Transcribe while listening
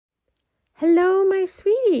Hello, my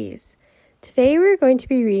sweeties! Today we're going to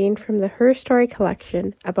be reading from the HerStory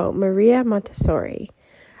collection about Maria Montessori,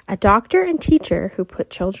 a doctor and teacher who put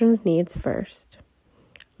children's needs first.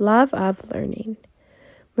 Love of learning.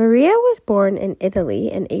 Maria was born in Italy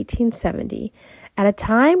in 1870, at a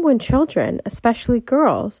time when children, especially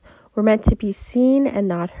girls, were meant to be seen and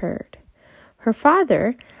not heard. Her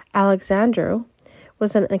father, Alexandro,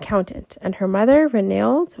 was an accountant, and her mother,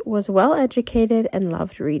 Renilde, was well educated and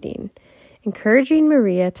loved reading, encouraging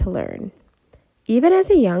Maria to learn. Even as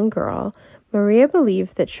a young girl, Maria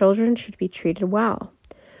believed that children should be treated well.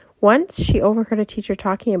 Once she overheard a teacher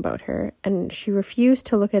talking about her, and she refused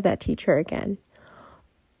to look at that teacher again.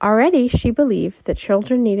 Already she believed that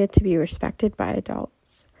children needed to be respected by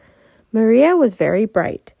adults. Maria was very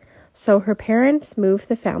bright, so her parents moved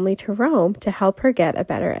the family to Rome to help her get a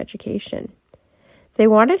better education. They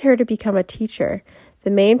wanted her to become a teacher, the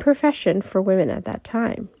main profession for women at that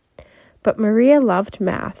time. But Maria loved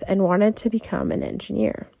math and wanted to become an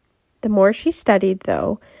engineer. The more she studied,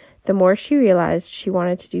 though, the more she realized she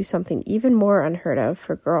wanted to do something even more unheard of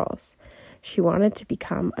for girls. She wanted to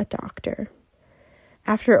become a doctor.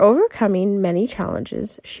 After overcoming many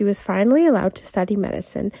challenges, she was finally allowed to study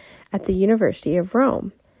medicine at the University of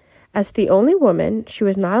Rome. As the only woman, she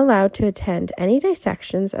was not allowed to attend any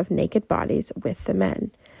dissections of naked bodies with the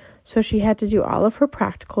men, so she had to do all of her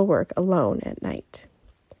practical work alone at night.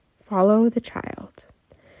 Follow the child.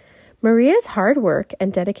 Maria's hard work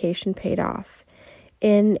and dedication paid off.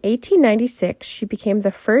 In 1896, she became the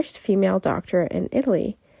first female doctor in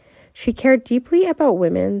Italy. She cared deeply about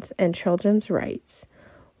women's and children's rights.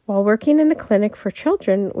 While working in a clinic for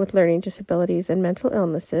children with learning disabilities and mental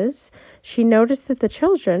illnesses, she noticed that the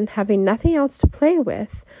children, having nothing else to play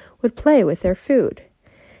with, would play with their food.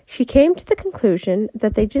 She came to the conclusion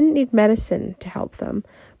that they didn't need medicine to help them,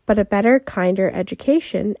 but a better, kinder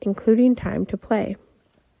education, including time to play.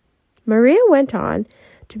 Maria went on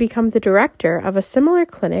to become the director of a similar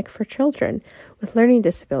clinic for children with learning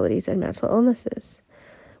disabilities and mental illnesses.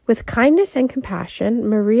 With kindness and compassion,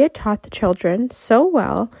 Maria taught the children so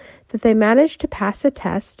well that they managed to pass a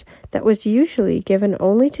test that was usually given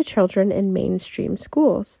only to children in mainstream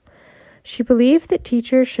schools. She believed that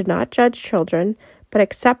teachers should not judge children, but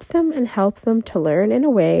accept them and help them to learn in a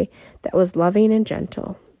way that was loving and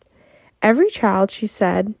gentle. Every child, she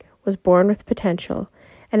said, was born with potential,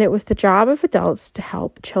 and it was the job of adults to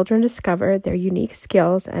help children discover their unique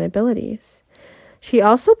skills and abilities. She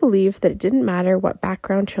also believed that it didn't matter what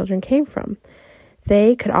background children came from.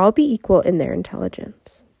 They could all be equal in their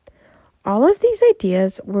intelligence. All of these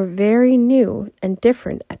ideas were very new and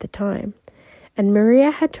different at the time, and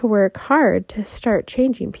Maria had to work hard to start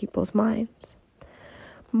changing people's minds.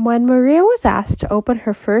 When Maria was asked to open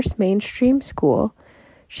her first mainstream school,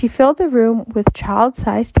 she filled the room with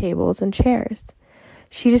child-sized tables and chairs.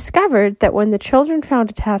 She discovered that when the children found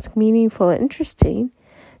a task meaningful and interesting,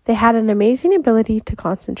 they had an amazing ability to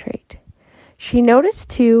concentrate. She noticed,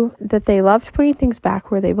 too, that they loved putting things back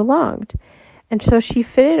where they belonged, and so she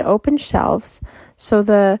fitted open shelves so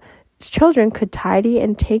the children could tidy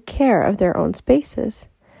and take care of their own spaces.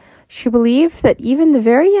 She believed that even the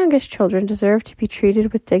very youngest children deserved to be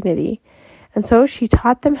treated with dignity, and so she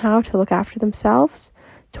taught them how to look after themselves,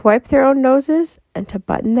 to wipe their own noses, and to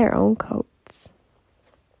button their own coats.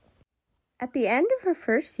 At the end of her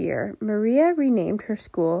first year, Maria renamed her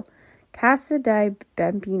school Casa dei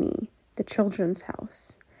Bambini, the Children's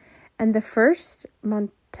House, and the first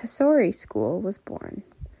Montessori school was born.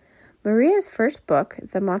 Maria's first book,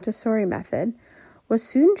 The Montessori Method, was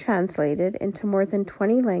soon translated into more than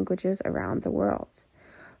 20 languages around the world.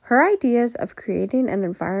 Her ideas of creating an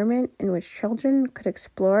environment in which children could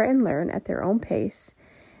explore and learn at their own pace,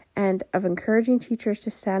 and of encouraging teachers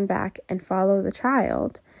to stand back and follow the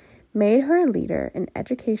child, made her a leader in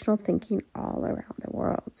educational thinking all around the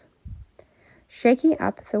world. Shaking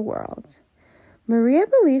up the world. Maria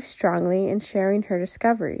believed strongly in sharing her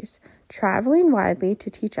discoveries, traveling widely to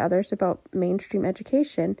teach others about mainstream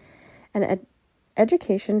education and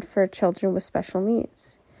education for children with special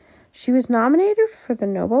needs. She was nominated for the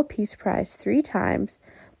Nobel Peace Prize 3 times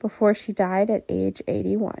before she died at age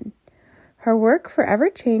 81. Her work forever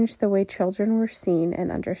changed the way children were seen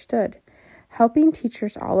and understood, helping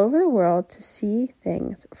teachers all over the world to see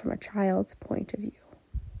things from a child's point of view.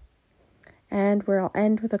 And where I'll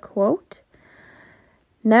end with a quote.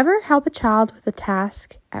 Never help a child with a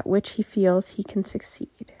task at which he feels he can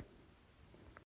succeed.